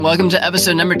Welcome to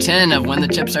episode number 10 of When the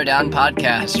Chips Are Down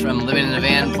podcast. From living in a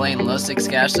van, playing low stakes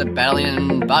cash to battling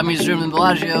in Bobby's room in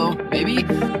Bellagio, baby.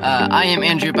 I am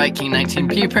Andrew Bike King 19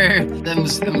 Peeper.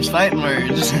 Them's fighting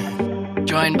words.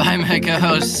 Joined by my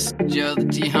co-host, Joe the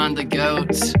Jihan the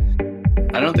Goat.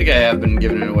 I don't think I have been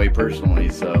giving it away personally,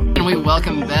 so. And we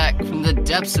welcome back from the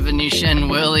depths of Anisha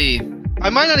Willie. I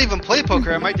might not even play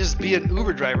poker, I might just be an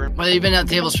Uber driver. Whether you've been at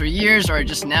tables for years or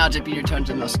just now dipping your toe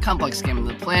into the most complex game on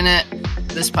the planet,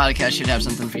 this podcast should have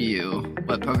something for you.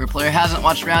 What poker player hasn't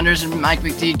watched Rounders and Mike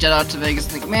McD jet out to Vegas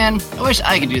and think, man, I wish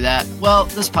I could do that? Well,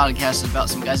 this podcast is about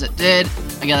some guys that did,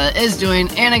 a guy that is doing,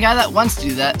 and a guy that wants to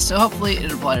do that, so hopefully it'll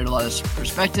provide a lot of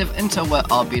perspective into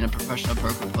what all being a professional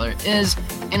poker player is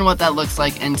and what that looks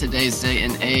like in today's day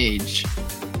and age.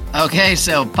 Okay,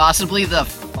 so possibly the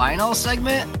final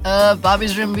segment of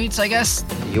Bobby's Room Beats, I guess.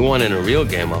 You want in a real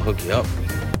game, I'll hook you up.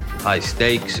 High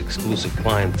stakes, exclusive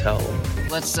clientele.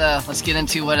 Let's get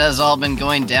into what has all been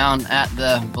going down at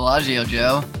the Bellagio,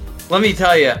 Joe. Let me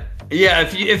tell you, yeah,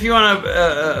 if you want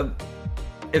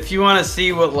to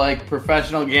see what like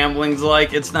professional gambling's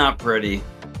like, it's not pretty.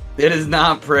 It is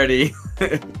not pretty.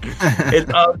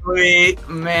 It's ugly,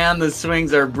 man. The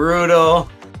swings are brutal.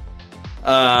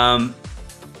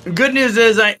 Good news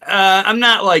is I'm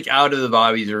not like out of the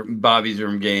Bobby's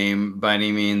room game by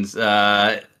any means.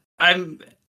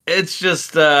 It's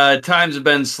just times have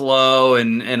been slow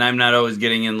and I'm not always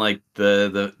getting in like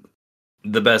the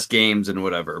best games and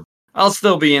whatever. I'll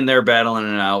still be in there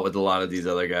battling it out with a lot of these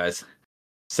other guys.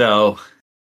 So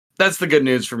that's the good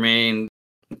news for me.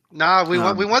 Nah, we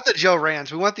want the Joe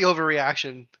rants. We want the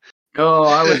overreaction. Oh,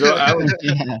 I was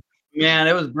Yeah. Man,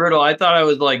 it was brutal. I thought I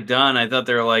was like done. I thought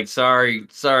they were like, sorry,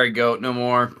 goat, no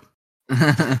more.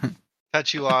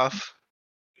 Cut you off.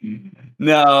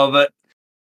 No, but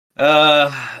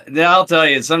I'll tell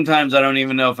you, sometimes I don't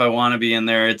even know if I want to be in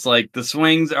there. It's like the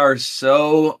swings are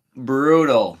so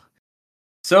brutal.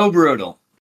 So brutal.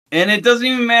 And it doesn't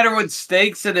even matter what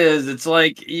stakes it is. It's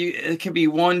like it could be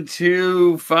 1,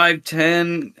 2, 5,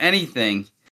 10, anything.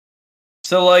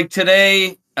 So like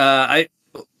today,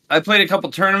 I played a couple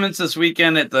tournaments this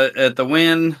weekend at the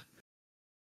Win.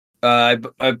 I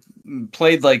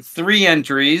played like 3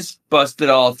 entries, busted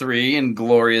all 3 in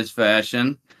glorious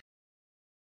fashion.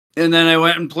 And then I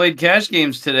went and played cash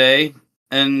games today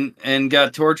and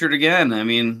got tortured again. I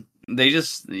mean, they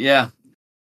just, yeah.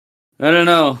 I don't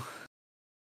know.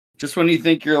 Just when you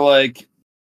think you're like,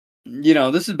 you know,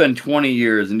 this has been 20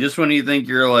 years, and just when you think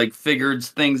you're like figured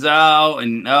things out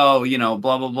and, oh, you know,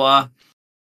 blah, blah, blah.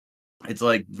 It's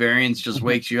like variance just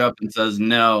wakes you up and says,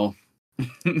 no,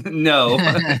 no,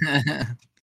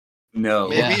 no.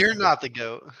 Maybe you're not the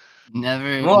goat.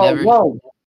 Never. Whoa.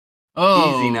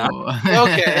 Oh, easy now.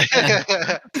 Okay.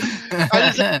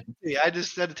 I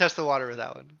just had to test the water with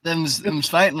that one. Them's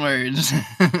fighting words.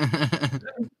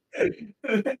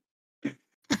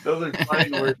 Those are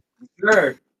fighting words.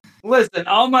 Sure. Listen,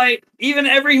 even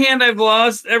every hand I've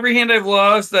lost,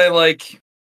 I like,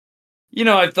 you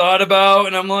know, I've thought about,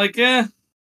 and I'm like, you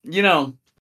know,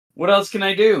 what else can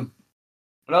I do?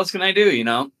 You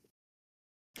know?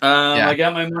 Yeah. I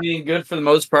got my money in good for the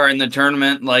most part in the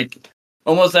tournament. Like,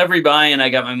 almost every buy-in, I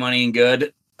got my money in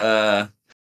good.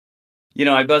 You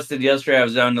know, I busted yesterday. I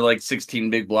was down to like 16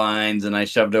 big blinds, and I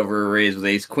shoved over a raise with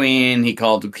ace queen. He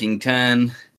called with king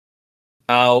 10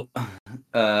 out.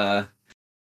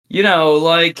 You know,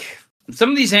 like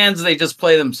some of these hands, they just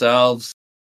play themselves.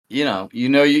 You know what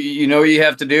you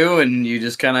have to do, and you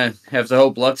just kind of have to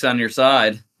hope luck's on your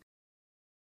side.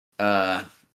 As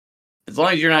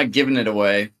long as you're not giving it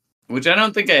away, which I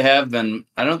don't think I have been.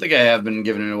 I don't think I have been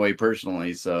giving it away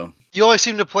personally. So You always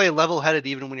seem to play level-headed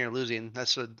even when you're losing.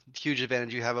 That's a huge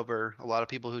advantage you have over a lot of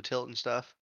people who tilt and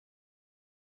stuff.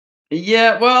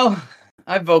 yeah, well,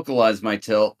 I vocalize my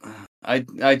tilt.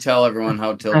 I tell everyone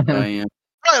how tilted I am.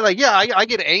 Right, like, yeah, I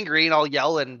get angry and I'll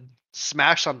yell and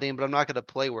smash something, but I'm not going to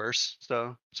play worse.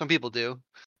 So some people do,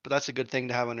 but that's a good thing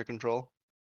to have under control.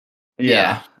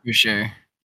 Yeah, for sure.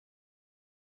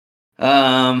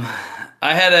 I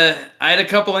had a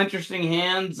couple interesting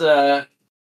hands. I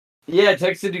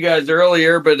texted you guys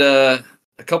earlier, but a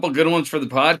couple good ones for the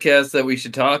podcast that we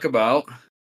should talk about.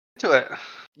 To it.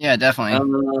 Yeah,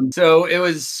 definitely. So it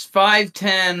was 5,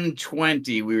 10,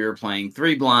 20. We were playing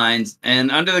 3 blinds, and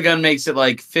under the gun makes it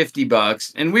like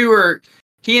 $50. And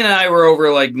he and I were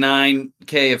over like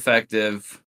 9K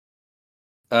effective.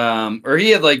 Or he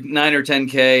had like 9 or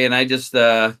 10K, and I just,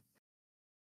 I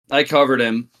covered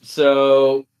him.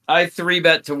 So I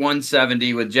 3-bet to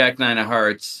 170 with Jack 9 of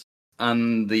hearts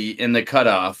in the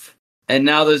cutoff. And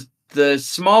now the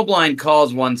small blind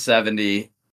calls 170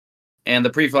 and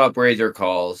the preflop raiser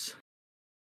calls.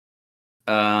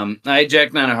 I had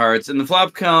Jack 9 of hearts, and the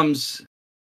flop comes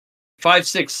 5,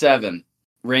 6, 7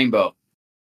 rainbow.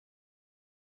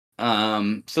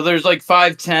 So there's like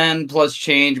 510 plus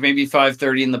change, maybe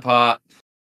 530 in the pot.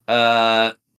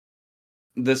 The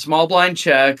small blind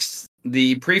checks.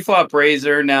 The pre-flop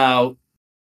raiser now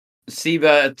he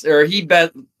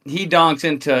donks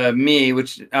into me,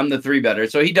 which I'm the 3-better.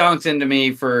 So he donks into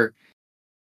me for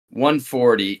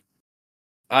 140.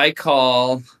 I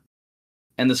call,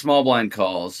 and the small blind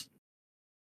calls.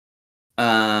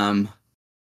 The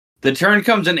turn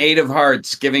comes an 8 of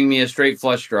hearts, giving me a straight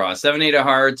flush draw. 7, 8 of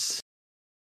hearts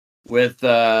with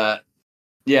 5,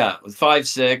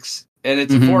 6, and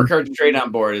it's a 4-card straight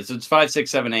on board. So it's 5,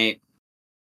 6, 7, 8.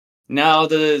 Now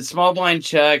the small blind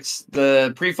checks.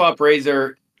 The pre-flop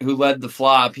raiser who led the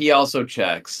flop, he also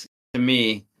checks to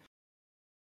me.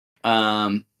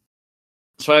 So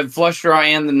I have flush draw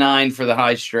and the 9 for the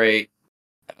high straight.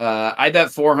 I bet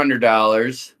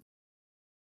 $400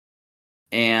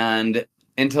 and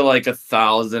into like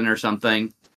 1,000 or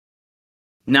something.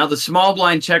 Now the small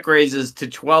blind check raises to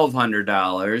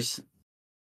 $1,200,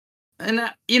 and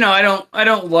I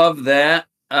don't love that.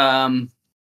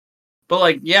 But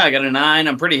like, yeah, I got a 9.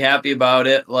 I'm pretty happy about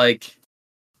it. Like,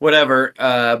 whatever.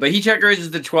 But he check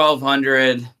raises to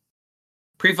 1,200.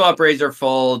 Pre-flop raiser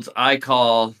folds. I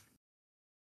call.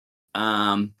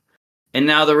 And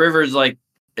now the river is an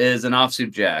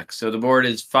offsuit jack. So the board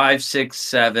is 5, 6,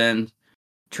 7,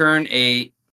 turn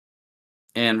 8,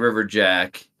 and river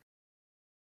jack.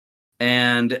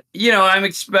 And I'm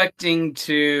expecting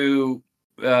to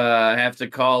have to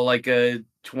call like a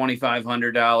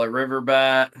 $2,500 river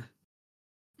bet.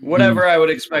 Whatever I would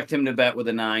expect him to bet with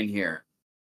a 9 here.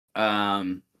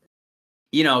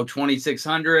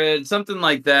 2,600, something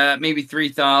like that, maybe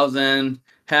 3,000,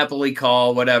 happily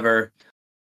call, whatever.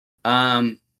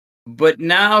 But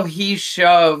now he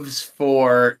shoves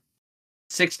for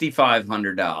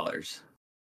 $6,500.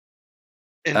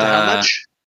 Into how much?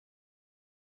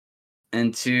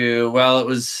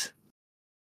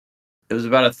 It was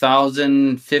about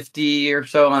 1,050 or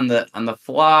so on the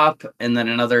flop, and then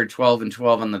another 12 and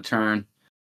 12 on the turn.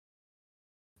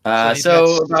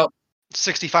 So about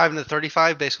 65 into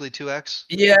 35, basically 2x.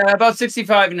 Yeah, about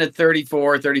 65 into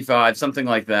 34, 35, something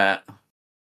like that.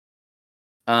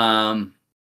 And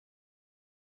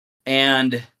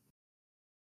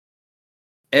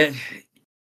I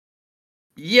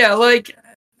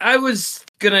was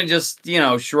gonna just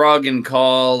shrug and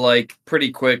call like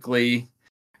pretty quickly.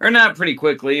 Or not pretty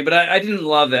quickly, but I didn't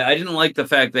love it. I didn't like the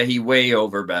fact that he way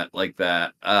overbet like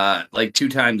that, like 2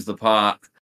 times the pot.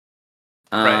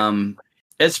 Right.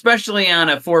 Especially on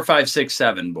a 4, 5, 6,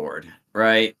 7 board,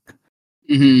 right?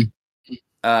 Mm-hmm.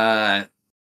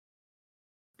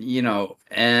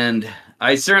 And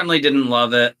I certainly didn't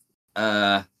love it.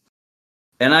 And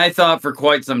I thought for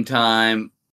quite some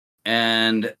time,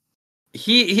 and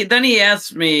he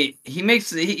asked me. He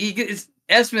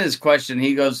asked me this question.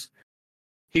 He goes,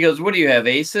 what do you have,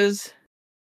 aces?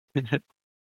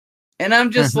 And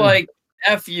I'm just like,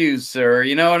 F you, sir.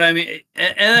 You know what I mean?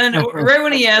 And then right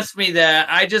when he asked me that,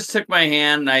 I just took my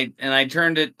hand and I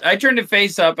turned it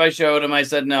face up. I showed him. I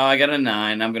said, no, I got a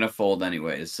 9. I'm going to fold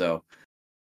anyways. So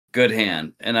good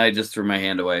hand. And I just threw my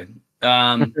hand away.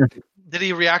 Did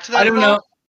he react to that? I don't know.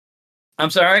 I'm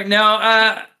sorry. No,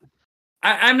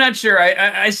 I'm not sure.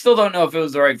 I still don't know if it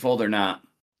was the right fold or not.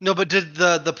 No, but did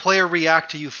the player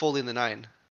react to you folding the 9?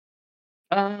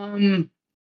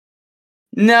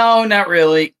 No, not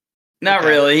really. Not Okay.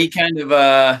 really. He kind of,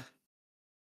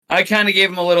 I kind of gave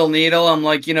him a little needle. I'm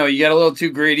like, you got a little too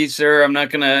greedy, sir. I'm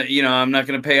not gonna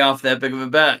pay off that big of a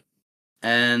bet.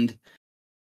 And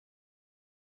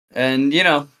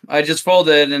I just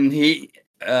folded, and he,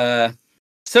 so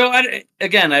I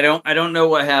don't know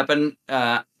what happened.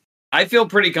 I feel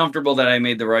pretty comfortable that I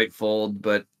made the right fold,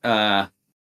 but,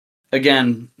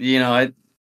 again, I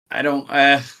don't,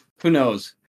 who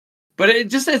knows? But it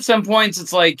just at some points,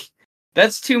 it's like,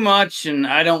 that's too much, and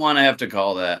I don't want to have to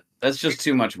call that. That's just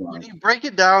too much When money. you break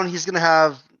it down, he's going to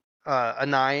have a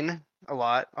 9 a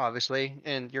lot, obviously,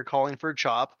 and you're calling for a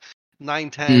chop. 9,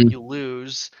 10, you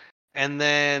lose. And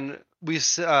then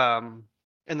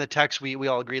in the text, we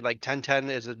all agreed like 10, 10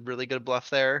 is a really good bluff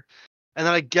there. And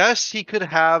then I guess he could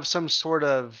have some sort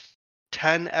of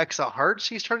 10x of hearts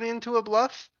he's turning into a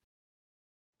bluff.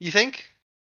 You think?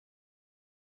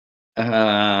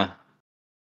 Because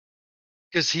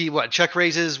he check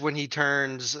raises when he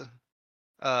turns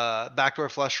backdoor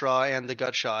flush draw and the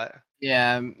gut shot.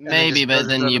 Yeah, and maybe, just but goes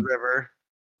then to the river.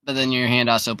 your hand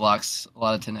also blocks a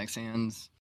lot of 10x hands.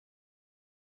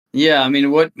 Yeah, I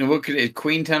mean, what could it?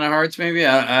 Queen 10 of hearts, maybe?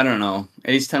 I don't know.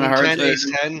 Ace 10 of Queen hearts. 10,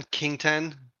 ace 10, king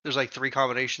 10. There's like 3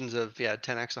 combinations of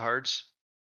 10x of hearts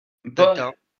that But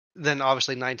don't. Then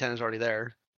obviously 9-10 is already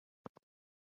there.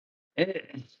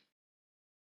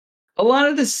 a lot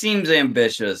of this seems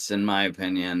ambitious, in my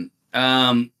opinion.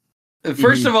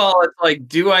 First of all, it's like,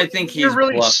 do I think he's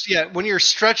bluffing? When you're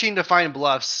stretching to find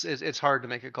bluffs, it's hard to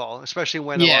make a call, especially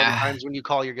when a lot of the times when you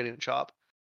call, you're getting a chop.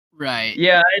 Right.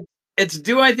 Yeah, it's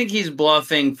do I think he's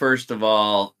bluffing, first of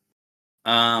all?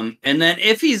 And then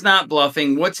if he's not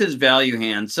bluffing, what's his value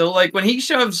hand? So like when he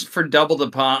shoves for double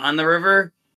the pot on the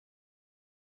river,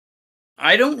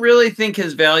 I don't really think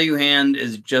his value hand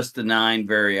is just the 9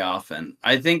 very often.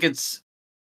 I think it's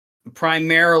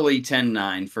primarily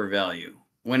 10-9 for value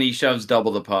when he shoves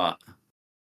double the pot.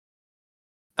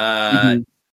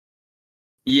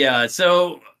 Yeah,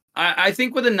 so I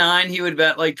think with a 9 he would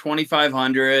bet like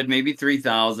 2,500, maybe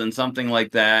 3,000, something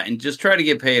like that, and just try to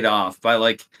get paid off by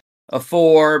like a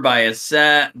 4, by a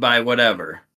set, by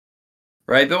whatever.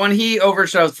 Right? But when he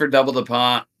overshoves for double the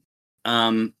pot,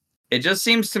 it just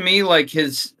seems to me like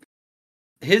his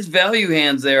value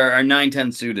hands there are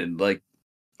 9-10 suited, like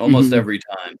almost every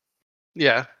time.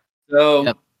 Yeah.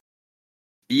 So,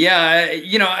 yeah,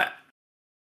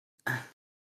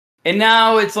 and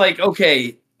now it's like,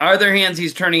 okay, are there hands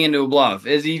he's turning into a bluff?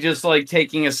 Is he just like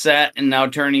taking a set and now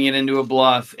turning it into a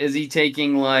bluff? Is he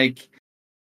taking like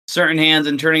certain hands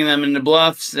and turning them into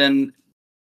bluffs? And,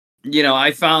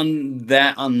 I found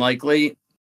that unlikely.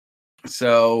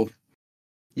 So,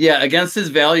 yeah, against his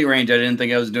value range, I didn't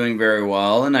think I was doing very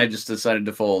well, and I just decided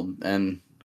to fold. And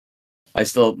I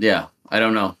still, I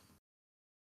don't know.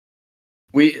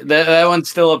 That one's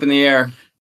still up in the air.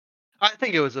 I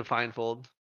think it was a fine fold.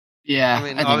 Yeah, I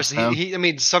mean, I obviously,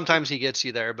 think so. sometimes he gets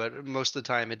you there, but most of the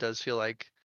time, it does feel like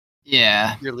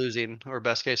you're losing, or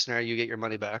best case scenario, you get your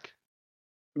money back.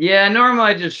 Yeah, normally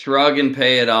I just shrug and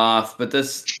pay it off, but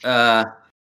this, and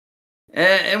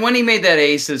when he made that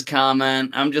aces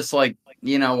comment, I'm just like,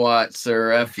 you know what,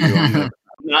 sir, F you.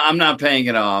 I'm not paying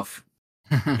it off.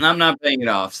 I'm not paying it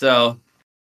off. So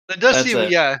it does seem,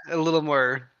 a little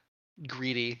more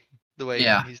greedy the way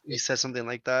he says something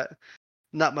like that.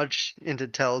 Not much into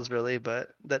tells really, but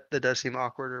that does seem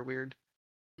awkward or weird.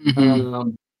 Yeah,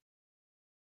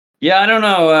 I don't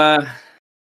know.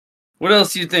 What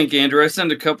else do you think, Andrew? I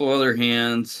sent a couple other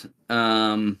hands.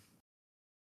 The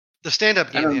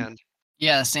stand-up game hand.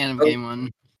 Yeah, the stand-up game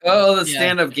one. Oh, the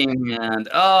stand-up game hand.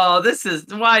 Oh, this is...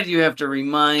 Why do you have to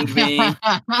remind me?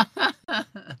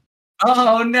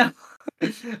 Oh, no.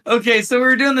 Okay, so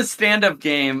we're doing the stand-up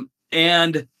game,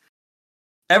 and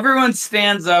everyone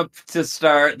stands up to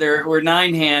start. We're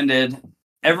 9-handed.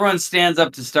 Everyone stands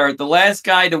up to start. The last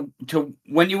guy to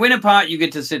when you win a pot, you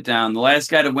get to sit down. The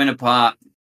last guy to win a pot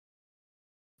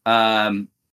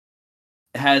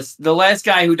has the last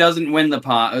guy who doesn't win the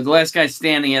pot, or the last guy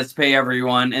standing, has to pay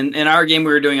everyone. And in our game,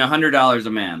 we were doing $100 a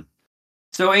man,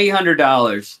 so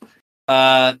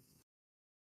 $800.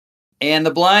 And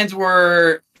the blinds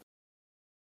were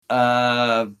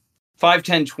 5,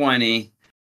 10, 20,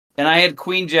 and I had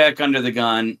Queen Jack under the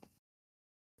gun.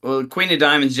 Well, Queen of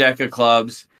Diamonds, Jack of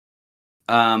Clubs.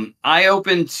 I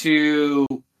opened to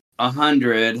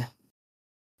 100.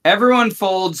 Everyone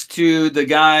folds to the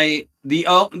guy, the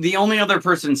only other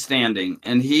person standing,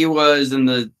 and he was in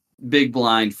the big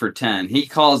blind for 10. He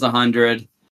calls 100,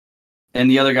 and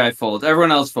the other guy folds.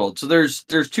 Everyone else folds. So there's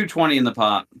 220 in the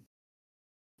pot.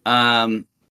 And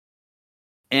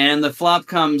the flop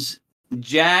comes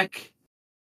Jack,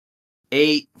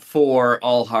 8, 4,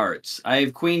 all hearts. I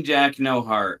have Queen Jack, no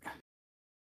heart.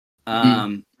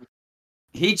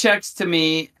 He checks to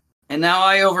me, and now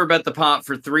I overbet the pot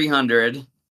for 300.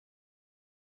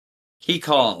 He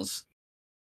calls.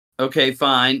 Okay,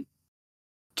 fine.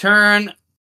 Turn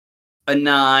a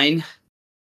 9.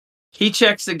 He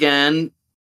checks again.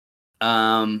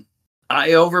 I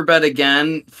overbet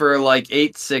again for like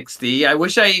 860. I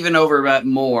wish I even overbet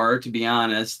more, to be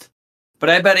honest.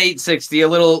 But I bet 860, a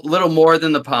little more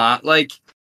than the pot. Like,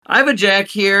 I have a jack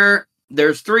here.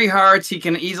 There's 3 hearts. He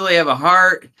can easily have a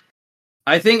heart.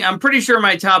 I'm pretty sure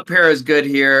my top pair is good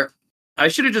here. I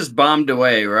should have just bombed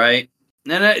away, right?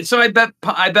 And so I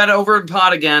bet over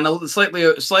pot again,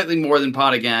 slightly more than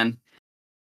pot again.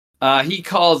 He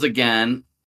calls again.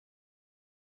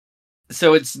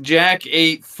 So it's Jack,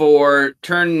 8, 4,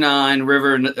 turn 9,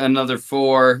 river another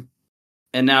 4,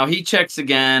 and now he checks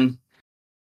again.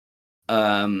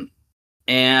 And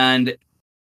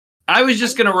I was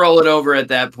just gonna roll it over at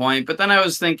that point, but then I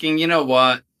was thinking, you know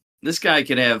what? This guy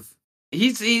could have.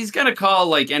 He's gonna call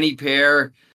like any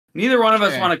pair. Neither one of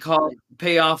us Sure. want to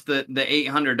pay off the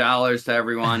 $800 to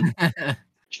everyone.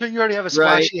 Sure, you already have a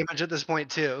Right. splashy image at this point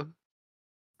too.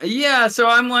 Yeah, so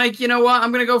I'm like, you know what?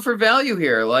 I'm gonna go for value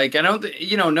here. Like, I don't,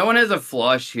 no one has a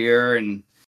flush here, and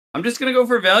I'm just gonna go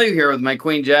for value here with my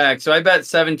Queen Jack. So I bet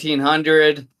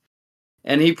 1,700,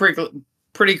 and he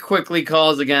pretty quickly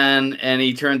calls again, and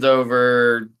he turns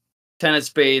over 10 of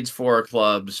spades, 4 of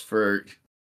clubs for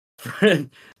the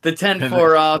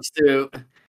 10-4 offsuit,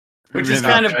 which is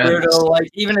kind of brutal.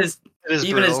 Like even his It is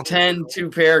his brutal.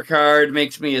 10-2 pair card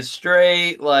makes me a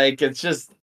straight. Like it's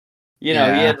just. He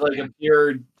had like a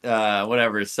pure,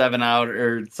 7 out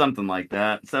or something like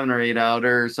that, 7 or 8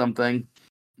 outer or something.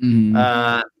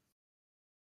 Mhm.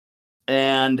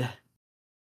 And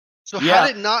So yeah.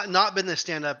 had it not been the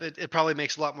stand up, it probably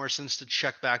makes a lot more sense to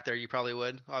check back there. You probably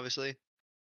would, obviously.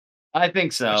 I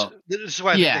think so. This is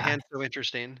why I think the Yeah. hand's so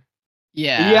interesting.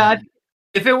 Yeah.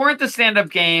 If it weren't the stand up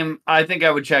game, I think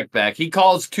I would check back. He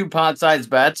calls 2 pot size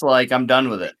bets, like I'm done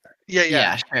with it.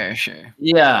 Yeah. Sure.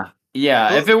 Yeah.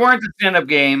 Well- If it weren't the stand up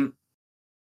game,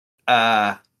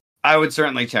 I would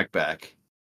certainly check back.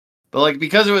 But like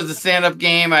because it was the stand up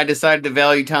game, I decided to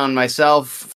value town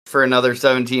myself for another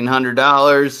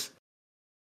 $1,700.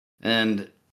 And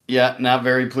yeah, not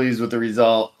very pleased with the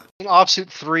result. An offsuit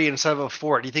 3 instead of a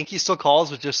 4. Do you think he still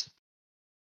calls with just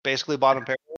basically bottom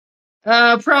pair?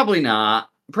 Probably not.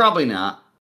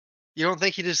 You don't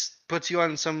think he just puts you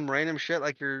on some random shit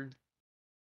like you're?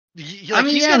 I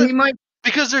mean, yeah, he might.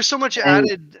 Because there's so much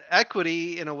added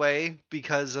equity in a way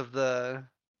because of the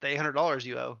 $800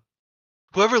 you owe.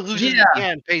 Whoever loses the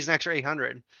hand pays an extra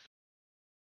 $800.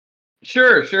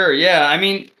 Sure. Yeah, I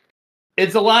mean,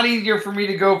 it's a lot easier for me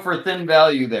to go for thin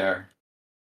value there.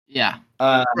 Yeah.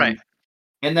 Right.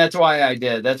 And that's why I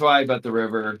did. That's why I bet the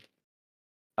river.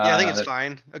 Yeah, I think it's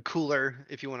fine. A cooler,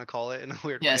 if you want to call it in a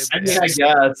weird way. I mean, I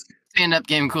guess. Stand up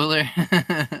game cooler.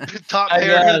 Top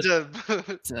pair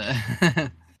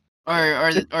to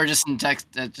or just in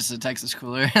just a Texas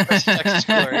cooler. Texas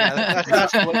cooler. Yeah,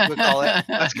 that's what you would call it.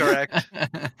 That's correct.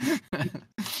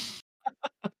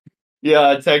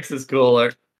 Yeah, Texas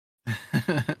cooler.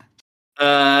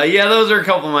 Yeah, those are a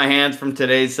couple of my hands from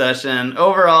today's session.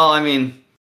 Overall, I mean,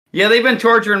 yeah, they've been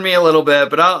torturing me a little bit,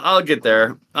 but I'll get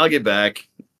there. I'll get back.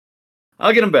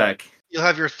 I'll get them back. You'll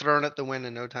have your throne at the win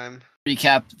in no time.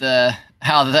 Recap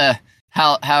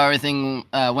how everything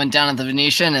went down at the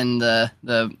Venetian and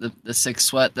the 6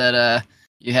 sweat that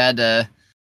you had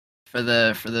for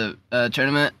the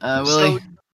tournament, Willie. So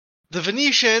the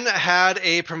Venetian had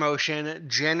a promotion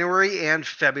January and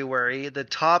February. The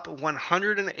top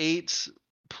 108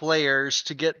 players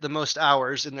to get the most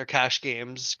hours in their cash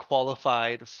games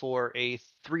qualified for a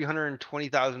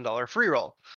 $320,000 free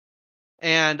roll.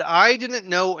 And I didn't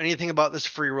know anything about this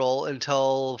free roll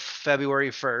until February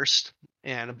 1st.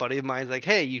 And a buddy of mine's like,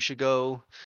 hey, you should go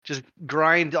just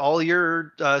grind all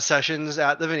your sessions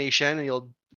at the Venetian and you'll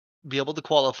be able to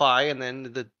qualify. And then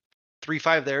the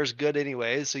 3-5 there is good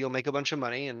anyways, so you'll make a bunch of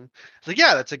money. And I was like,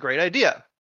 yeah, that's a great idea.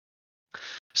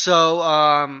 So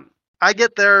I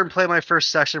get there and play my first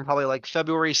session probably like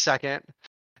February 2nd.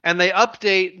 And they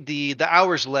update the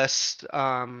hours list.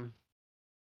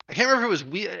 I can't remember if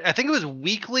it was I think it was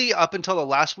weekly up until the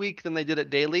last week. Then they did it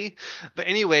daily. But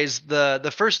anyways,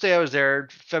 the first day I was there,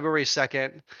 February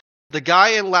 2nd, the guy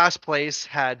in last place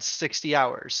had 60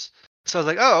 hours. So I was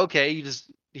like, oh, okay.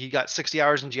 He got 60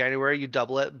 hours in January. You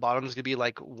double it. Bottom's gonna be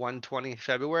like 120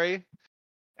 February.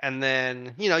 And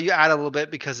then, you add a little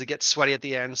bit because it gets sweaty at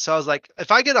the end. So I was like,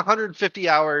 if I get 150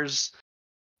 hours,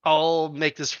 I'll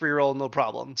make this free roll no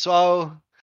problem. So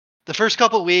the first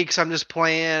couple weeks, I'm just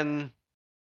playing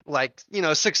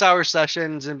 6-hour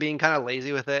sessions and being kind of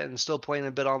lazy with it and still playing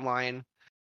a bit online.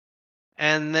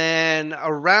 And then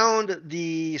around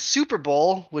the Super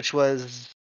Bowl, which was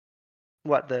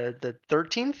the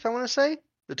 13th, I want to say,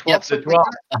 the 12th. Yep, the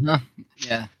 12th.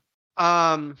 Yeah.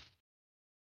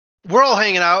 We're all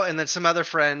hanging out, and then some other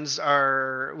friends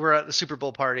we're at the Super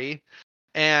Bowl party,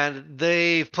 and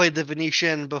they've played the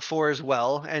Venetian before as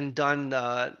well and done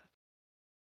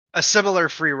a similar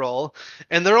free roll,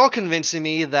 and they're all convincing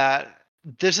me that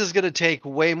this is going to take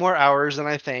way more hours than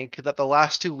I think, that the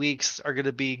last 2 weeks are going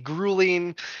to be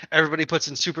grueling. Everybody puts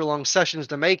in super long sessions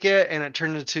to make it, and it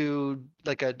turned into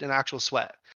like an actual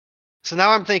sweat. So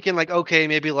now I'm thinking okay,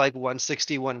 maybe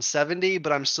 160, 170,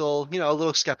 but I'm still, a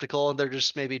little skeptical. They're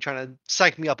just maybe trying to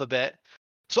psych me up a bit.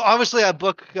 So obviously I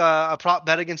book a prop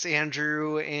bet against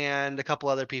Andrew and a couple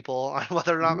other people on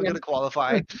whether or not I'm going to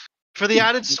qualify for the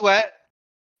added sweat.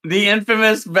 The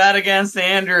infamous bet against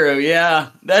Andrew.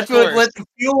 Yeah, that's what lets the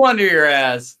fuel under your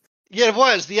ass. Yeah, it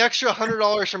was. The extra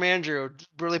 $100 from Andrew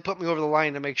really put me over the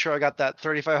line to make sure I got that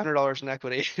 $3,500 in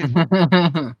equity.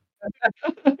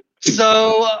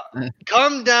 So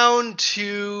come down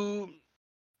to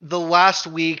the last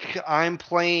week, I'm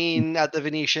playing at the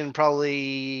Venetian,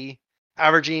 probably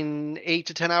averaging 8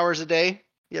 to 10 hours a day.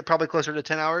 Yeah, probably closer to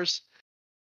 10 hours.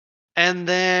 And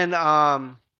then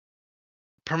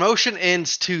promotion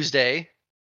ends Tuesday,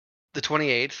 the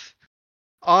 28th.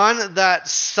 On that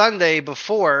Sunday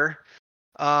before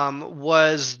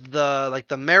was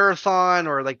the marathon,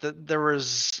 or there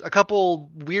was a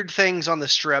couple weird things on the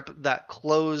strip that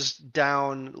closed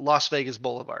down Las Vegas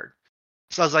Boulevard.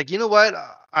 So I was like, you know what?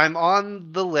 I'm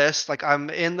on the list. Like, I'm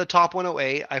in the top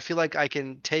 108. I feel like I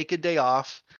can take a day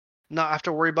off, not have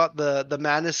to worry about the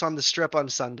madness on the strip on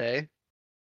Sunday.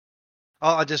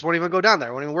 I just won't even go down there.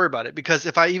 I won't even worry about it, because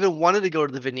if I even wanted to go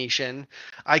to the Venetian,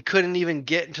 I couldn't even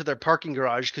get into their parking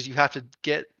garage because you have to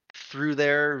get through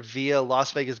there via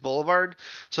Las Vegas Boulevard.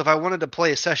 So if I wanted to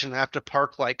play a session, I have to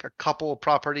park like a couple of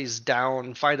properties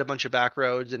down, find a bunch of back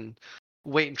roads, and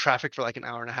wait in traffic for like an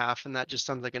hour and a half, and that just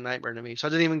sounds like a nightmare to me. So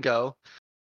I didn't even go.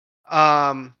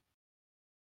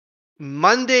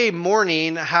 Monday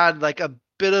morning had like a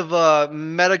bit of a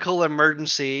medical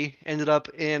emergency. Ended up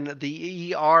in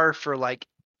the ER for like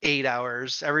 8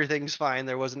 hours. Everything's fine.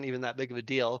 There wasn't even that big of a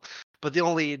deal. But the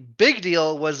only big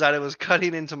deal was that it was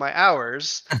cutting into my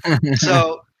hours.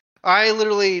 So I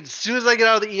literally, as soon as I get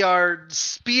out of the ER,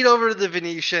 speed over to the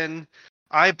Venetian.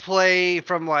 I play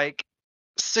from like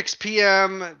 6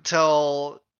 p.m.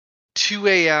 till 2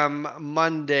 a.m.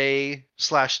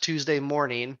 Monday/Tuesday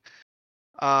morning.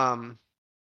 And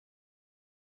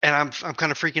I'm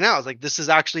kind of freaking out. I was like, this is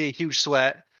actually a huge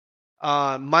sweat.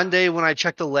 Monday, when I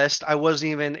checked the list, I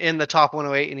wasn't even in the top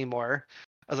 108 anymore.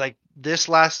 I was like, this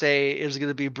last day is going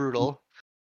to be brutal.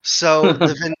 So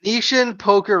the Venetian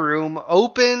Poker Room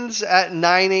opens at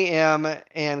 9 a.m.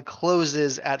 and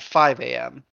closes at 5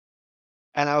 a.m.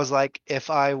 And I was like, if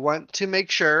I want to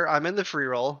make sure I'm in the free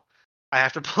roll, I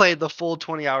have to play the full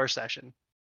 20-hour session.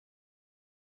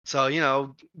 So,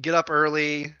 get up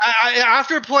early.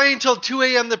 After playing till 2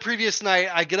 a.m. the previous night,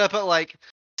 I get up at like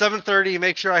 7:30,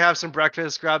 make sure I have some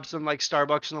breakfast, grab some like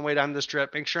Starbucks on the way down the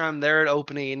strip, make sure I'm there at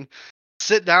opening,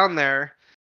 sit down there,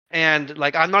 and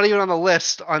like I'm not even on the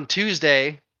list on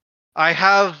Tuesday. I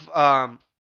have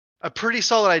a pretty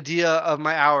solid idea of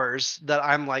my hours, that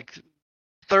I'm like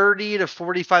 30 to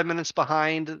 45 minutes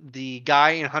behind the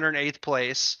guy in 108th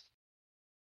place.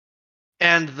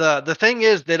 And the thing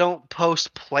is, they don't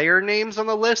post player names on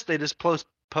the list. They just post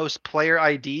player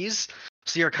IDs.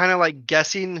 So you're kind of like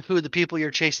guessing who the people you're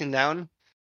chasing down.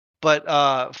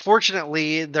 But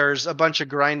fortunately, there's a bunch of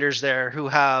grinders there who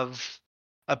have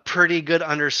a pretty good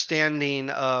understanding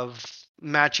of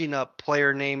matching up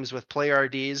player names with player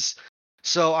IDs.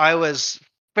 So I was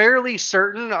fairly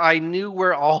certain I knew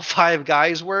where all 5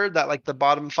 guys were, that like the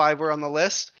bottom 5 were on the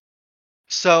list.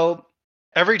 So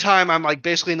every time I'm like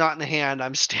basically not in the hand,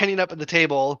 I'm standing up at the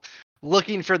table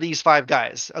looking for these 5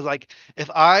 guys. I was like,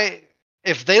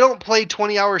 if they don't play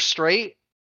 20 hours straight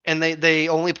and they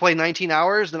only play 19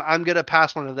 hours, then I'm gonna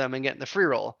pass one of them and get in the free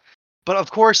roll. But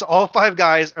of course, all 5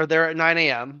 guys are there at 9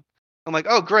 a.m. I'm like,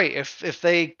 oh great, if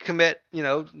they commit,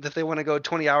 if they want to go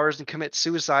 20 hours and commit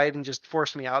suicide and just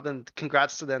force me out, then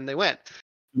congrats to them, they win.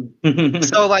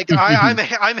 So like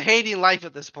I'm hating life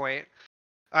at this point.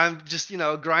 I'm just,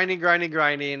 grinding.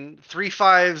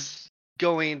 3-5's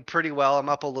going pretty well. I'm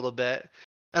up a little bit.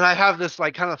 And I have this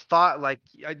like kind of thought, like,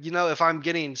 if I'm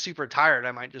getting super tired,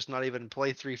 I might just not even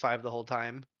play 3-5 the whole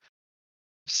time.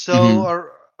 So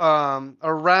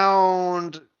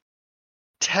around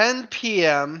 10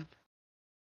 p.m.,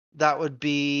 that would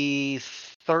be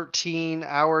 13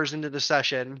 hours into the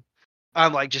session.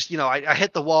 I'm like, just, I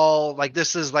hit the wall. Like,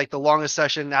 this is like the longest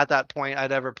session at that point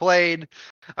I'd ever played.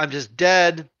 I'm just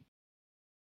dead.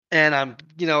 And I'm,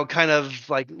 kind of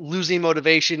like losing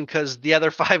motivation because the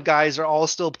other 5 guys are all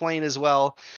still playing as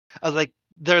well. I was like,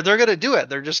 they're going to do it.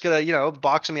 They're just going to,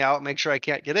 box me out, make sure I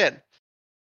can't get in.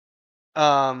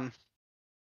 But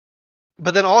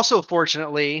then also,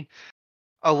 fortunately,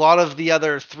 a lot of the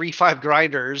other 3-5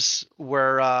 grinders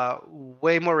were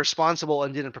way more responsible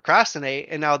and didn't procrastinate.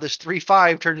 And now this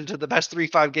 3-5 turned into the best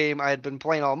 3-5 game I had been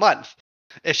playing all month.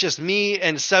 It's just me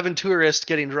and 7 tourists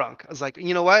getting drunk. I was like,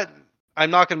 you know what?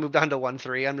 I'm not going to move down to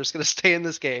 1-3. I'm just going to stay in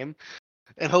this game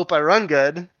and hope I run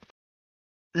good.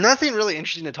 Nothing really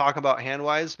interesting to talk about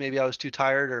hand-wise. Maybe I was too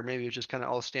tired, or maybe it was just kind of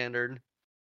all standard.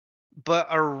 But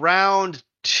around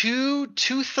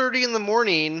 2:30 in the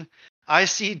morning, I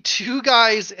see 2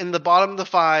 guys in the bottom of the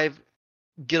 5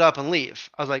 get up and leave.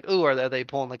 I was like, ooh, are they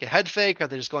pulling like a head fake? Are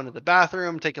they just going to the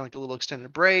bathroom, taking like a little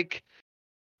extended break?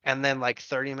 And then like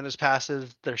 30 minutes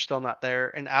passes, they're still not there.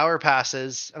 An hour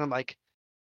passes, and I'm like,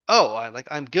 oh,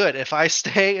 I'm good. If I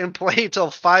stay and play till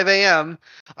 5 a.m.,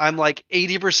 I'm like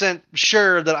 80%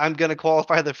 sure that I'm gonna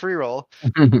qualify the free roll.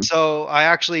 So I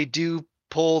actually do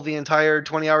pull the entire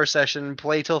 20-hour session,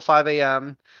 play till 5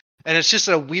 a.m. And it's just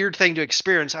a weird thing to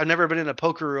experience. I've never been in a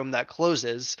poker room that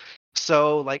closes.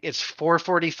 So like it's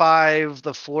 4:45,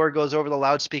 the floor goes over the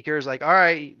loudspeakers, like, all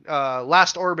right,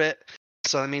 last orbit.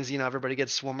 So that means, everybody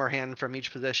gets one more hand from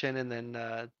each position, and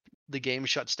then the game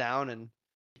shuts down. And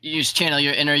You just channel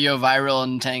your inner Yo viral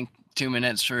and tank 2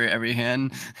 minutes for every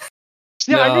hand.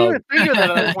 yeah, I didn't No. even think of that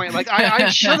at that point. Like I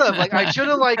should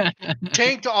have like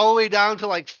tanked all the way down to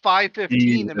like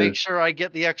 5:15 to make Jesus. sure I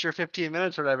get the extra 15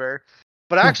 minutes or whatever.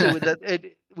 But actually, with that,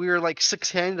 we were like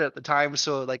 6-handed at the time,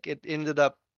 so like it ended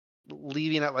up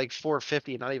leaving at like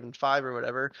 4:50, not even 5 or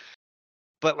whatever.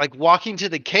 But like walking to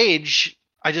the cage,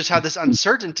 I just had this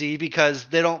uncertainty because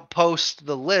they don't post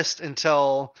the list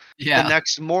until the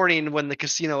next morning when the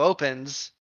casino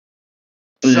opens.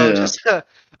 So Yeah. just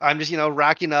I'm just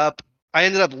racking up. I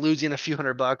ended up losing a few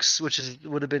 $100, which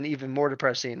would have been even more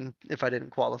depressing if I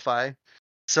didn't qualify.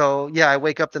 So yeah, I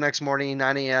wake up the next morning,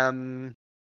 9 a.m.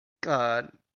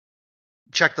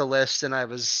 Check the list, and I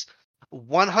was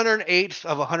 108th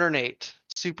of 108.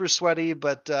 Super sweaty,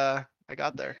 but I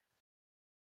got there.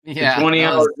 The Yeah,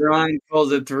 20-hour grind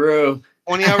pulls it through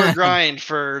 20-hour grind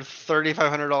for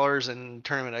 $3,500 in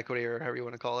tournament equity, or however you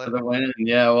want to call for it. the win.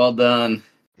 Yeah, well done.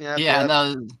 Yeah,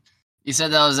 yeah. You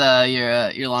said that was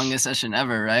your longest session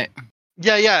ever, right?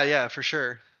 yeah, for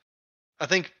sure. I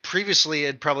think previously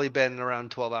it'd probably been around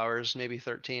 12 hours, maybe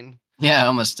 13. Yeah,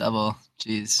 almost double.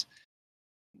 Jeez.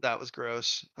 That was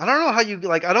gross. I don't know how you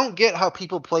I don't get how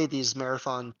people play these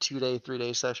marathon 2-day,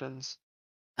 3-day sessions.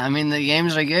 I mean, the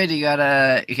games are good. You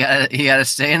gotta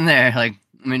stay in there. Like,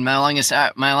 I mean, my longest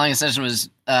session was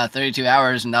 32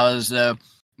 hours, and that was the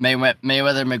Mayweather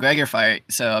McGregor fight.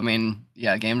 So, I mean,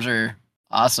 yeah, games are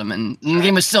awesome, and the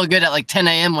game was still good at like 10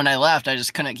 a.m. when I left. I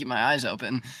just couldn't keep my eyes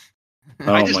open.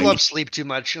 I just love sleep too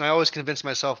much, and I always convince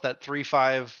myself that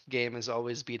 3-5 game is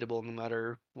always beatable no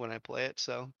matter when I play it.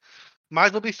 So, might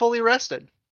as well be fully rested.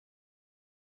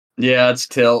 Yeah, it's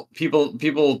tilt.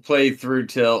 People play through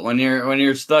tilt when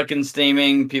you're stuck in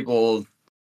steaming. People,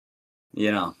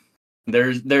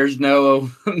 there's no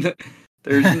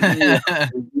there's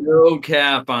no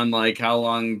cap on like how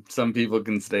long some people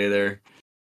can stay there.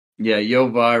 Yeah, Yo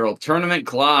viral tournament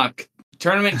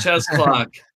chess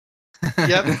clock.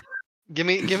 Yep. Give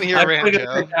me your rant,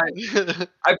 Joe.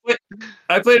 I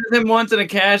played with him once in a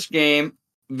cash game.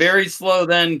 Very slow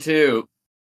then too.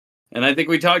 And I think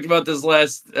we talked about this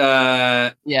last.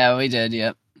 Yeah, we did.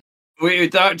 Yep. We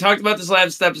talked about this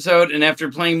last episode, and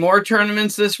after playing more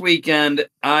tournaments this weekend,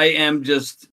 I am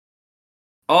just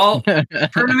all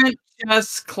tournament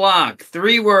chess clock.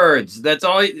 3 words. That's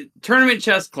all. Tournament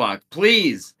chess clock.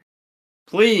 Please.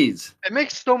 It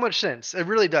makes so much sense. It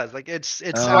really does. Like it's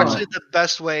actually the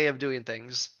best way of doing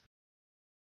things.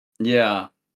 Yeah,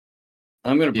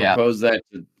 I'm gonna propose that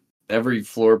to every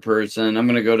floor person. I'm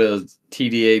gonna go to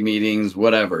TDA meetings,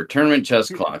 whatever. Tournament chess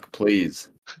clock, please.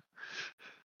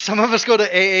 Some of us go to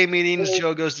AA meetings.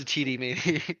 Joe goes to TD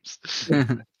meetings.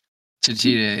 To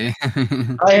TDA.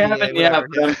 I haven't yet,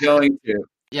 but I'm going to.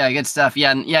 Yeah, good stuff.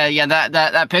 Yeah.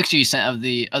 That picture you sent of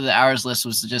the hours list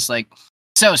was just like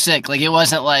so sick. Like it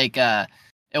wasn't like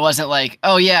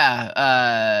oh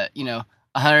yeah,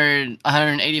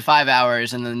 185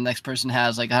 hours, and then the next person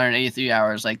has like 183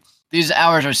 hours. Like these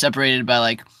hours are separated by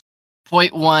like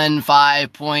 0.15,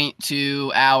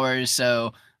 0.2 hours.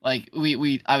 So like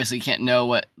we obviously can't know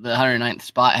what the 109th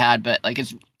spot had, but like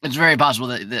it's very possible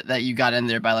that you got in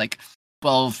there by like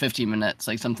 12, 15 minutes,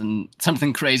 like something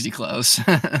crazy close.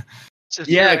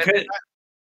 Yeah,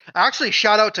 actually,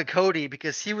 shout out to Cody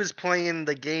because he was playing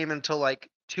the game until like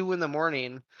 2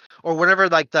 a.m. or whenever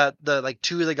like the like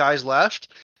 2 of the guys left,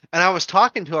 and I was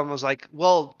talking to him. I was like,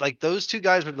 well, like those 2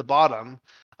 guys are at the bottom.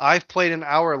 I've played an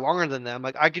hour longer than them.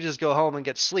 Like I could just go home and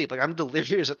get sleep. Like I'm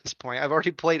delirious at this point. I've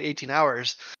already played 18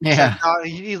 hours. Yeah. So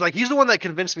he's the one that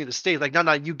convinced me to stay. Like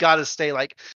no, you gotta stay.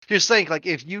 Like just think, like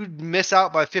if you miss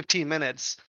out by 15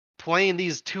 minutes, playing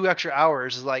these 2 extra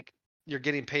hours is like you're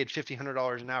getting paid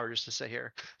 $1,500 an hour just to sit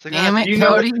here. It's like, damn it, you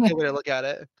Cody. know, that's a way to look at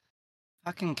it.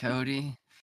 Fucking Cody.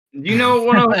 Do you know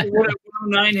what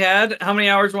 109 had? How many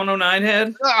hours 109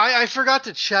 had? I forgot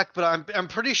to check, but I'm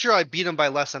pretty sure I beat him by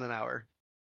less than an hour.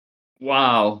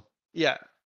 Wow. Yeah.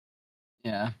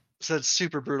 Yeah. So it's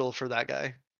super brutal for that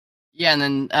guy. Yeah,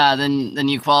 and then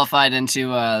you qualified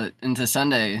into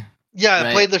Sunday. Yeah,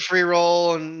 Right. played the free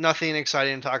roll and nothing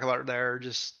exciting to talk about there.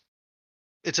 Just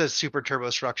it's a super turbo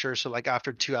structure, so like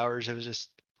after 2 hours, it was just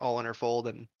all interfold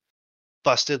and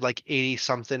busted like 80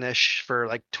 something ish for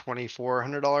like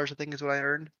 $2,400. I think is what I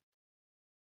earned.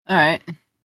 All right.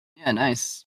 Yeah,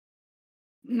 nice.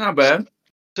 Not bad.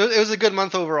 So it was a good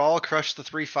month overall. Crushed the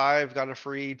 3.5, got a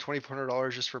free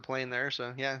 $2,400 just for playing there.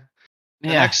 So yeah.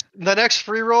 Yeah. The next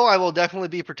free roll, I will definitely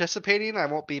be participating. I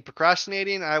won't be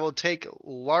procrastinating. I will take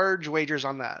large wagers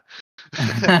on that.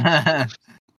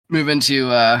 Move into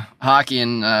hockey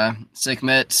and sick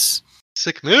mitts.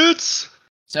 Sick mitts.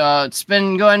 So it's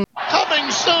been going.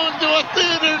 Coming soon to a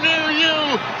theater near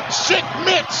you. Sick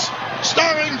Mitts,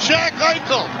 starring Jack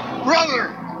Eichel,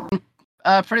 brother.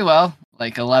 Pretty well,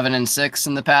 like 11-6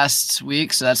 in the past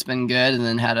week, so that's been good. And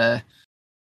then had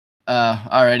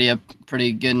already a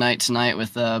pretty good night tonight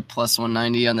with plus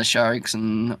 190 on the Sharks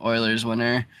and Oilers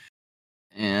winner.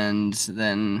 And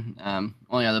then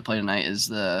only other play tonight is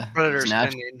the Predators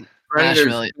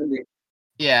Nashville.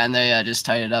 Yeah, and they just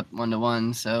tied it up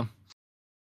 1-1. So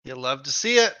you love to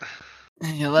see it.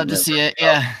 You love to see it.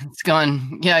 Yeah, it's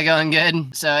going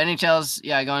good. So NHL's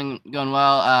going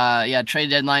well. Trade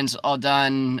deadline's all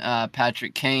done.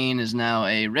 Patrick Kane is now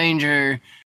a Ranger,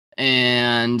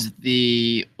 and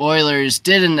the Oilers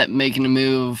did end up making a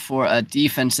move for a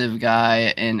defensive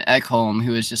guy in Ekholm,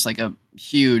 who is just like a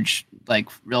huge, like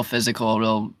real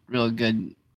physical, real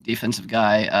good defensive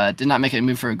guy. Did not make a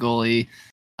move for a goalie.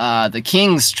 The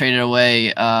Kings traded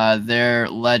away their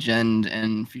legend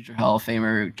and future Hall of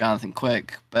Famer Jonathan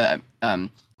Quick, but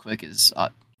Quick is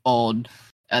old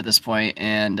at this point,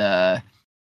 and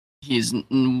he's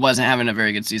wasn't having a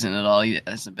very good season at all. He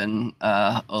hasn't been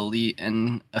elite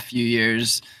in a few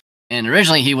years, and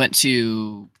originally he went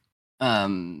to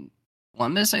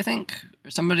Columbus, I think, or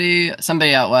somebody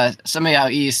out west, somebody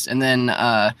out east, and then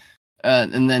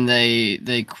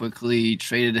they quickly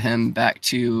traded him back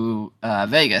to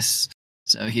Vegas.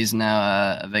 So he's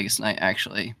now a Vegas Knight,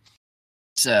 actually.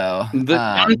 So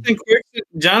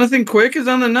Jonathan Quick is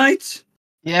on the Knights?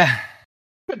 Yeah.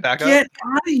 Back up. Get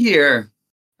out of here.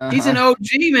 He's an OG,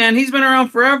 man. He's been around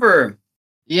forever.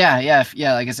 Yeah.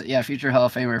 Like I said, future Hall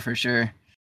of Famer for sure.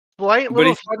 Slight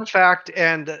little fun fact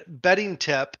and betting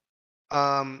tip.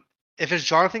 If it's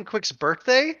Jonathan Quick's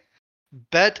birthday,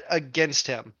 bet against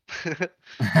him.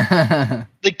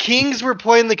 The Kings were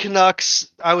playing the Canucks.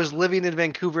 I was living in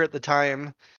Vancouver at the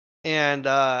time, and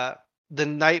the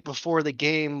night before the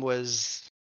game was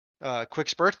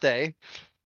Quick's birthday.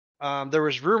 There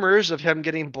was rumors of him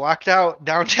getting blacked out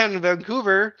downtown in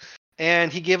Vancouver,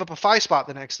 and he gave up a 5 spot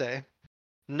the next day.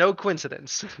 No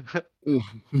coincidence.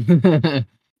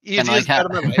 Easiest bet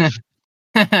of my life.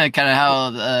 Kind of how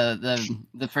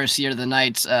the first year of the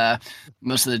Knights,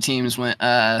 most of the teams went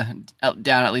down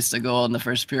at least a goal in the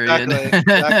first period.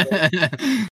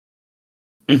 Exactly.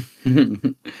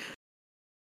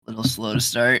 Little slow to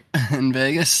start in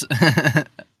Vegas,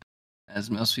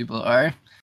 as most people are.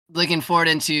 Looking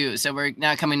forward so we're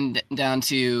now coming down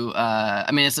to,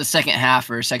 it's the second half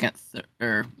or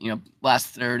last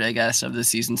third, I guess, of the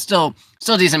season. Still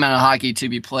a decent amount of hockey to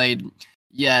be played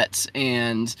yet,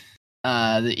 and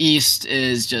the East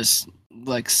is just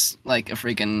looks like a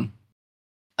freaking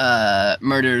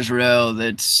murderer's row.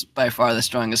 That's by far the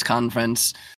strongest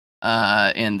conference,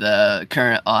 and the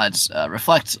current odds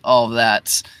reflect all of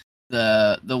that.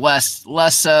 The West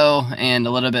less so, and a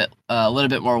little bit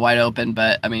more wide open.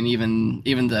 But I mean,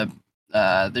 even the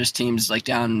there's teams like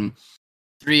down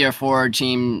 3 or 4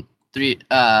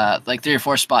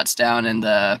 spots down in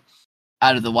the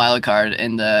out of the wild card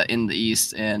in the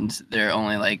East, and they're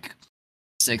only like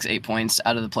 6-8 points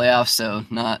out of the playoffs. So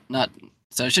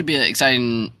so it should be an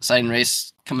exciting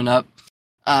race coming up.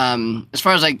 As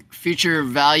far as like future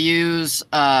values,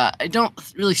 I don't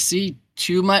really see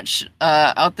too much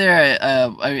out there.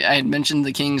 I had mentioned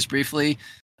the Kings briefly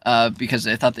because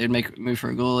I thought they'd make a move for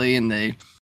a goalie, and they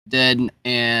did.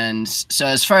 And so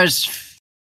as far as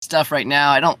stuff right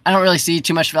now, I don't really see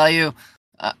too much value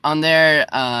on there.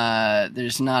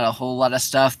 There's not a whole lot of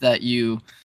stuff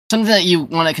something that you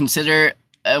want to consider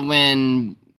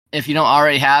if you don't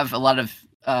already have a lot of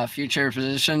future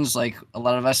positions like a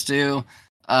lot of us do,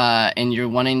 and you're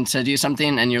wanting to do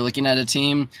something and you're looking at a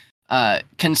team.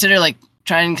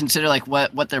 Try and consider like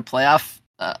what their playoff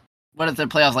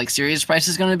like series price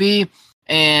is going to be,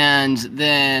 and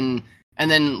then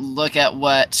look at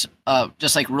what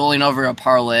just like rolling over a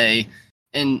parlay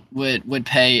and would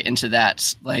pay into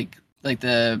that, like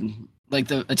a team like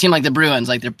the Bruins,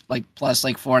 like they're like plus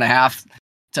like 4.5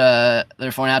 they're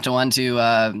 4.5 to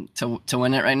 1 to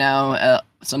win it right now.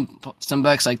 Some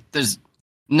books, like there's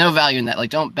no value in that.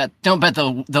 Like, don't bet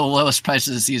the lowest price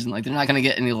of the season. Like, they're not going to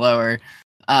get any lower.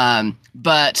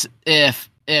 But if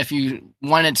you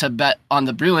wanted to bet on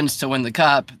the Bruins to win the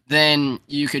cup, then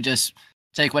you could just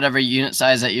take whatever unit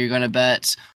size that you're going to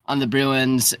bet on the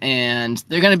Bruins, and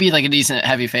they're going to be like a decent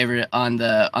heavy favorite on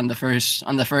the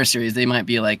first series. They might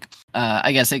be like,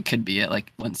 I guess it could be at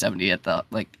like 170 at the,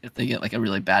 like, if they get like a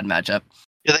really bad matchup.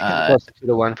 Yeah, they can close to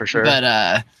 2-1 for sure. But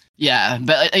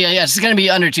it's going to be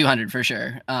under 200 for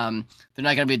sure. They're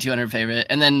not going to be a 200 favorite,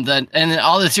 and then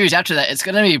all the series after that, it's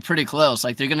going to be pretty close.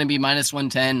 Like, they're going to be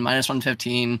 -110,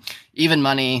 -115, even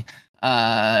money.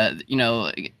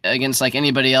 Against like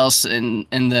anybody else in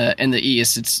the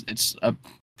East, it's a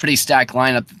pretty stacked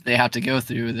lineup that they have to go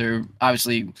through. They're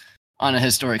obviously on a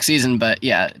historic season, but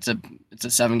yeah, it's a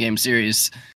 7-game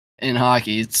series in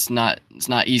hockey. It's not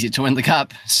easy to win the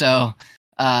cup, so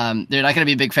they're not going to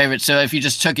be big favorites. So if you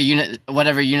just took a unit,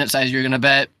 whatever unit size you're going to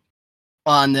bet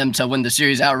on them to win the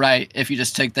series outright, if you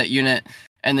just took that unit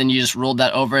and then you just rolled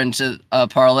that over into a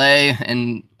parlay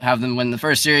and have them win the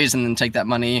first series, and then take that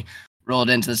money, roll it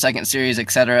into the second series,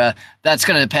 etc., that's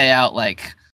going to pay out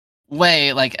like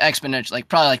way like exponential, like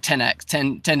probably like 10x,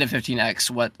 10 to 15x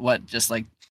what just like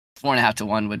 4.5 to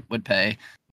 1 would pay.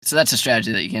 So that's a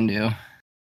strategy that you can do.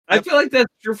 I feel like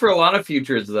that's true for a lot of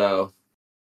futures, though.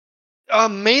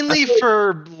 Mainly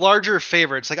for larger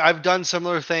favorites. Like, I've done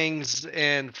similar things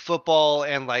in football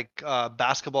and like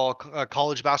basketball,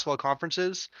 college basketball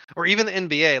conferences, or even the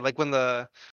NBA. Like when the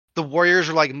Warriors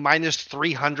were like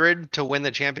 -300 to win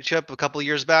the championship a couple of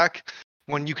years back,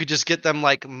 when you could just get them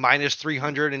like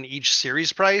 -300 in each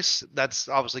series price. That's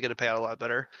obviously going to pay out a lot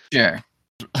better. Sure.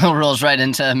 Rolls right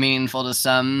into meaningful to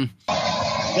some.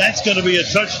 That's going to be a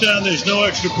touchdown. There's no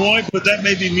extra point, but that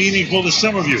may be meaningful to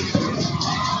some of you.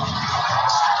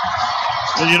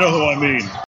 And you know who I mean.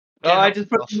 Oh, I just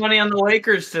put some money on the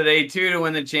Lakers today, too, to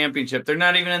win the championship. They're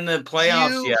not even in the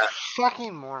playoffs yet.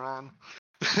 Fucking moron.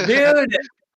 Dude,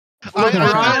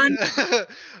 LeBron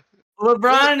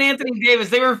and Anthony Davis,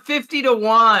 they were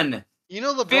 50-1. You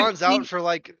know LeBron's out for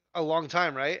like a long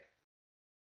time, right?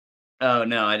 Oh,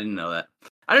 no, I didn't know that.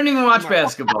 I don't even watch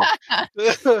basketball. I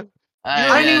didn't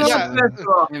even watch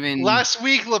basketball. I mean, Last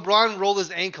week, LeBron rolled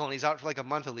his ankle, and he's out for like a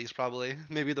month at least, probably.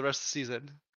 Maybe the rest of the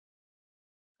season.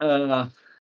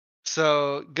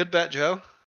 So, good bet, Joe.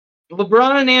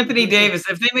 LeBron and Anthony Davis,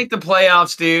 if they make the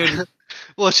playoffs, dude.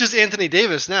 Well, it's just Anthony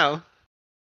Davis now.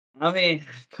 I mean,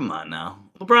 come on now.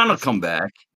 LeBron will come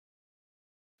back.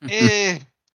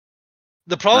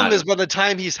 The problem is, by the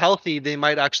time he's healthy, they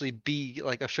might actually be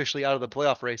like officially out of the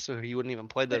playoff race, so he wouldn't even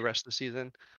play the rest of the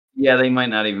season. Yeah, they might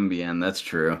not even be in. That's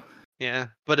true. Yeah,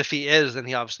 but if he is, then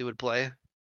he obviously would play.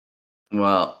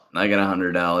 Well, I got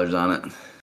 $100 on it.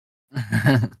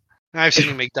 I've seen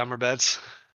you make dumber bets.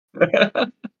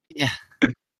 Yeah.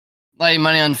 Lighting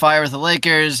money on fire with the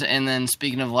Lakers, and then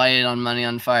speaking of lighting on money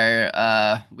on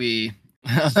fire, we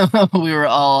we were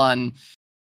all on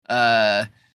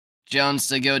Jones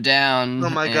to go down. Oh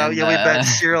my god! Yeah, we bet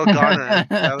Cyril Garner.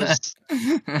 That was.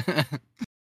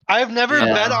 I've never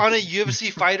bet on a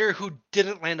UFC fighter who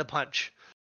didn't land a punch.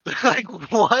 Like,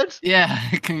 what? Yeah,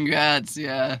 congrats.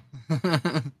 Yeah.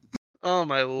 Oh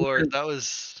my lord, that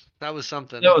was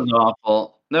something. That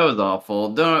was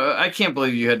awful. I can't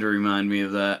believe you had to remind me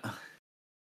of that.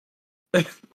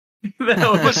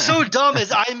 What's so dumb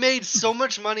is I made so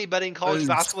much money betting college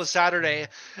basketball Saturday,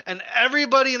 and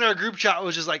everybody in our group chat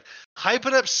was just like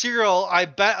hyping up Cyril. I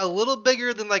bet a little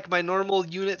bigger than like my normal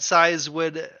unit size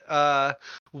would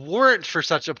warrant for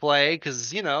such a play,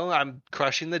 because I'm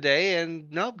crushing the day,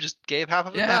 and nope, just gave half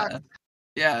of it back.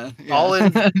 Yeah. All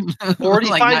in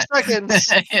 45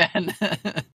 seconds.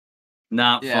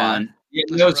 Not fun.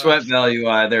 No sweat value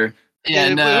either.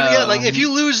 Yeah, like if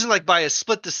you lose like by a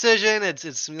split decision, it's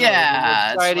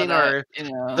exciting, or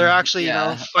they're actually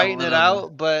fighting it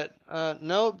out. But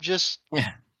nope, just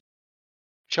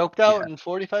choked out in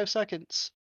 45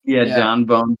 seconds. Yeah, John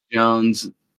Bones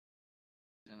Jones.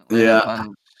 Yeah,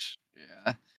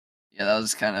 that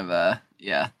was kind of that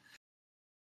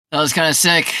was kind of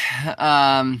sick.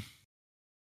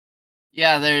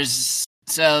 There's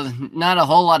not a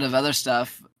whole lot of other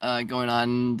stuff going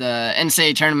on. The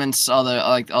NCAA tournaments, all the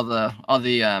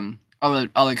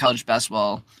college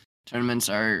basketball tournaments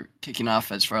are kicking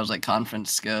off as far as like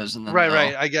conference goes, and then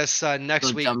right. I guess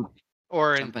next week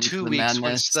or in 2 weeks, madness.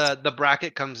 once the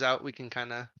bracket comes out, we can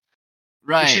kind of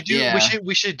right.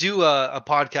 We should do a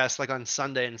podcast like on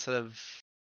Sunday instead of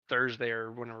Thursday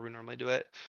or whenever we normally do it,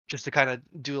 just to kind of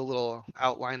do a little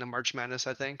outline of March Madness.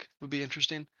 I think would be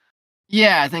interesting.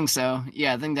 Yeah, I think so.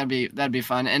 Yeah, I think that'd be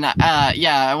fun. And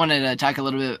I wanted to talk a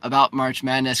little bit about March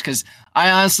Madness, because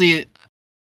I honestly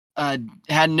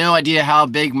had no idea how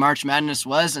big March Madness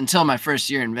was until my first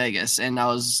year in Vegas, and I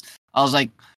was like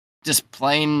just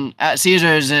playing at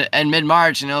Caesars in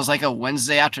mid-March, and it was like a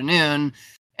Wednesday afternoon,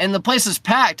 and the place is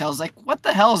packed. I was like, what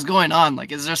the hell is going on?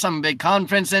 Like, is there some big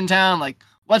conference in town? Like,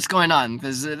 what's going on?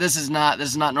 Because this is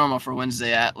not normal for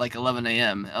Wednesday at like 11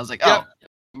 a.m. I was like, oh,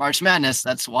 March Madness,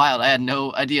 that's wild. I had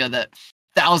no idea that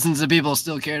thousands of people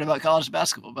still cared about college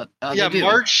basketball, but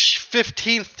March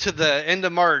 15th to the end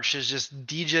of March is just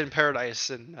DJ paradise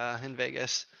in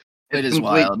Vegas. It is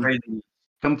wild.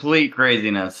 Complete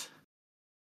craziness.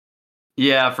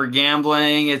 Yeah, for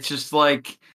gambling, it's just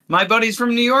like my buddies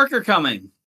from New York are coming.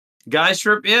 Guys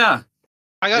trip, yeah.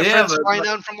 I got friends flying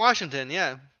down from Washington,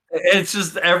 yeah. It's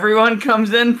just everyone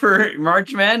comes in for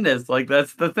March Madness. Like,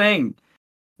 that's the thing.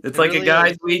 It's like really a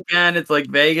guy's weekend. It's like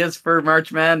Vegas for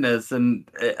March Madness. And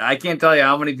I can't tell you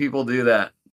how many people do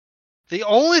that. The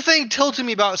only thing tilting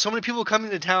me about so many people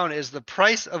coming to town is the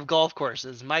price of golf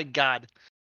courses. My God.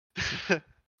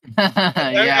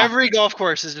 Every golf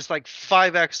course is just like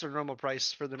 5x their normal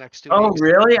price for the next 2 weeks. Oh,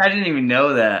 really? I didn't even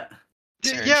know that.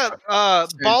 Dude, yeah,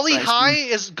 Bali High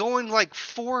is going like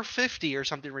 $450 or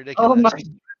something ridiculous. Oh my.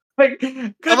 Like,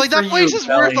 I'm like, that place is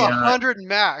worth 100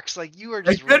 max. Like, you are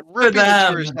just ripping the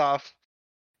tourists off.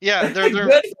 Yeah,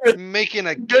 they're making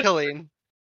a killing.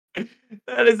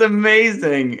 That is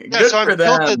amazing. Yeah, so I'm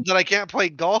tilted that I can't play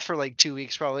golf for like 2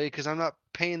 weeks probably because I'm not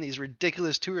paying these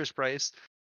ridiculous tourist price.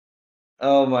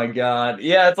 Oh my God!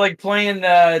 Yeah, it's like playing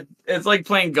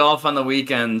golf on the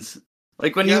weekends.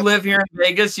 Like when you live here in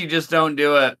Vegas, you just don't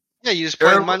do it. Yeah, you just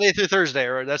play Monday through Thursday,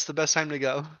 or that's the best time to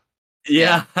go.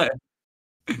 Yeah.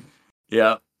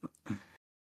 Yeah.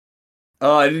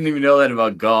 Oh, I didn't even know that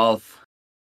about golf.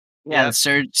 Yeah,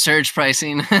 surge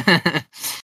pricing.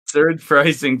 Surge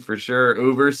pricing for sure.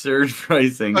 Uber surge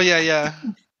pricing. Oh yeah.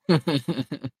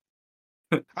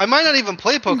 I might not even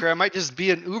play poker. I might just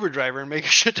be an Uber driver and make a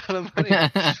shit ton of money.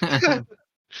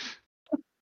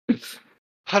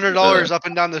 $100 up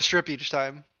and down the strip each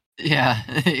time. Yeah.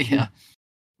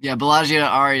 Bellagio to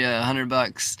Aria,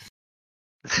 $100.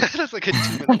 That's like a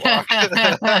 2-minute walk.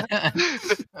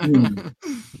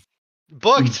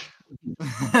 Booked.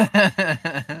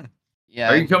 Yeah.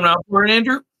 Are you coming out for it,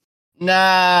 Andrew?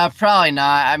 Nah, probably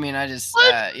not. I mean, I just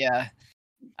I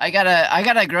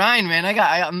gotta grind, man.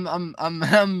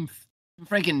 I'm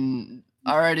freaking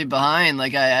already behind.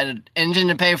 Like, I had an engine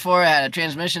to pay for, I had a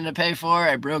transmission to pay for.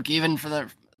 I broke even for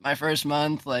my first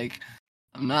month. Like,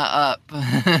 I'm not up.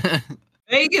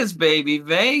 Vegas, baby,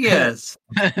 Vegas.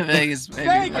 Vegas,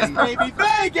 baby,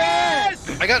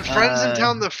 Vegas! I got friends in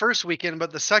town the first weekend,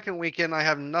 but the second weekend I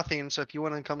have nothing. So if you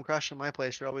want to come crash at my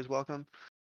place, you're always welcome.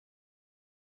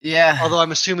 Yeah. Although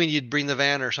I'm assuming you'd bring the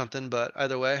van or something, but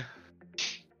either way.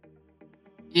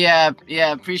 Yeah,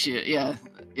 appreciate it.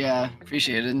 Yeah,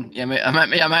 appreciate it. Yeah, I might,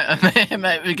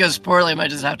 if it goes poorly, I might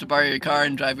just have to borrow your car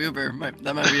and drive Uber.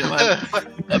 That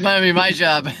might be my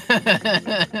job.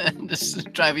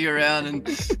 Just drive you around and.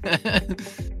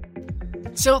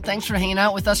 So, thanks for hanging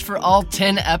out with us for all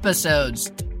 10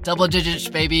 episodes. Double digits,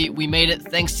 baby. We made it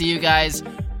thanks to you guys.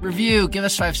 Review, give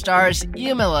us 5 stars,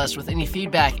 email us with any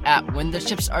feedback at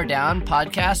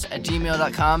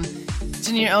whenthechipsaredownpodcast@gmail.com. It's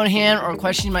in your own hand or a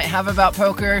question you might have about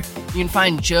poker. You can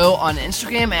find Joe on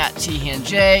Instagram at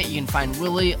THanJ. You can find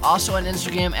Willie also on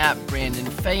Instagram at Brandon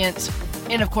Fayant.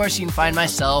 And of course, you can find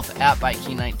myself at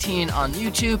BikeKey19 on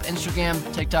YouTube,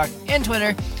 Instagram, TikTok, and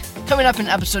Twitter. Coming up in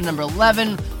episode number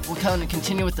 11, we'll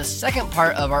continue with the second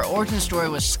part of our origin story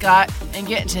with Scott and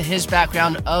get into his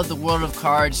background of the world of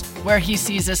cards, where he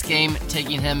sees this game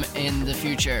taking him in the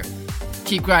future.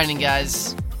 Keep grinding,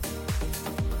 guys.